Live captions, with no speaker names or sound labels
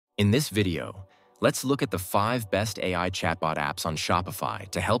In this video, let's look at the 5 best AI chatbot apps on Shopify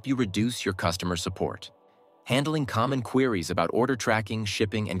to help you reduce your customer support. Handling common queries about order tracking,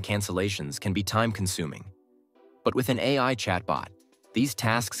 shipping, and cancellations can be time-consuming. But with an AI chatbot, these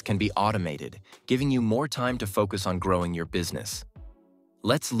tasks can be automated, giving you more time to focus on growing your business.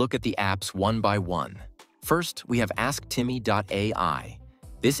 Let's look at the apps one by one. First, we have AskTimmy.ai.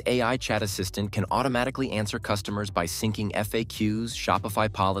 This AI chat assistant can automatically answer customers by syncing FAQs,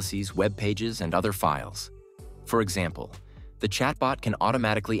 Shopify policies, web pages, and other files. For example, the chatbot can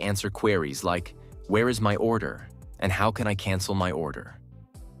automatically answer queries like, "Where is my order?" and "How can I cancel my order?"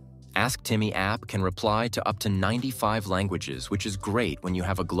 AskTimmy app can reply to up to 95 languages, which is great when you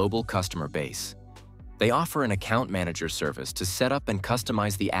have a global customer base. They offer an account manager service to set up and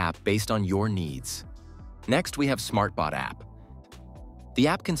customize the app based on your needs. Next, we have Smartbot app. The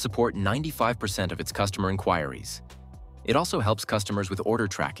app can support 95% of its customer inquiries. It also helps customers with order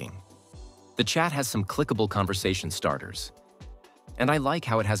tracking. The chat has some clickable conversation starters. And I like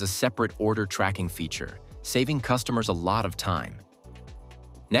how it has a separate order tracking feature, saving customers a lot of time.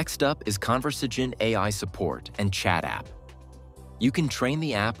 Next up is Conversagent AI support and chat app. You can train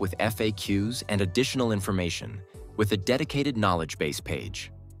the app with FAQs and additional information with a dedicated knowledge base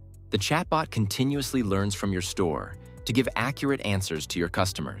page. The chatbot continuously learns from your store to give accurate answers to your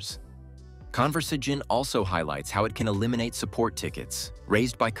customers. Conversagent also highlights how it can eliminate support tickets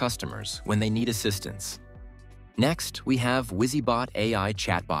raised by customers when they need assistance. Next, we have Wizybot AI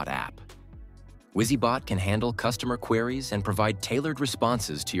chatbot app. Wizybot can handle customer queries and provide tailored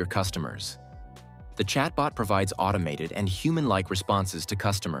responses to your customers. The chatbot provides automated and human-like responses to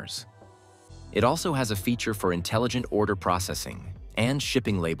customers. It also has a feature for intelligent order processing and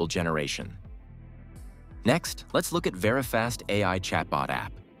shipping label generation. Next, let's look at Verifast AI chatbot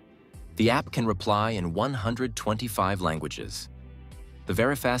app. The app can reply in 125 languages. The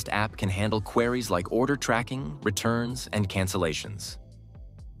Verifast app can handle queries like order tracking, returns, and cancellations.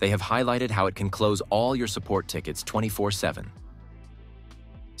 They have highlighted how it can close all your support tickets 24/7.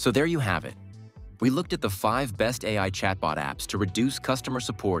 So there you have it. We looked at the 5 best AI chatbot apps to reduce customer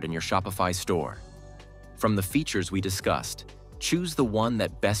support in your Shopify store. From the features we discussed, choose the one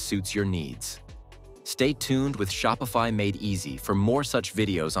that best suits your needs. Stay tuned with Shopify Made Easy for more such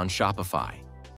videos on Shopify.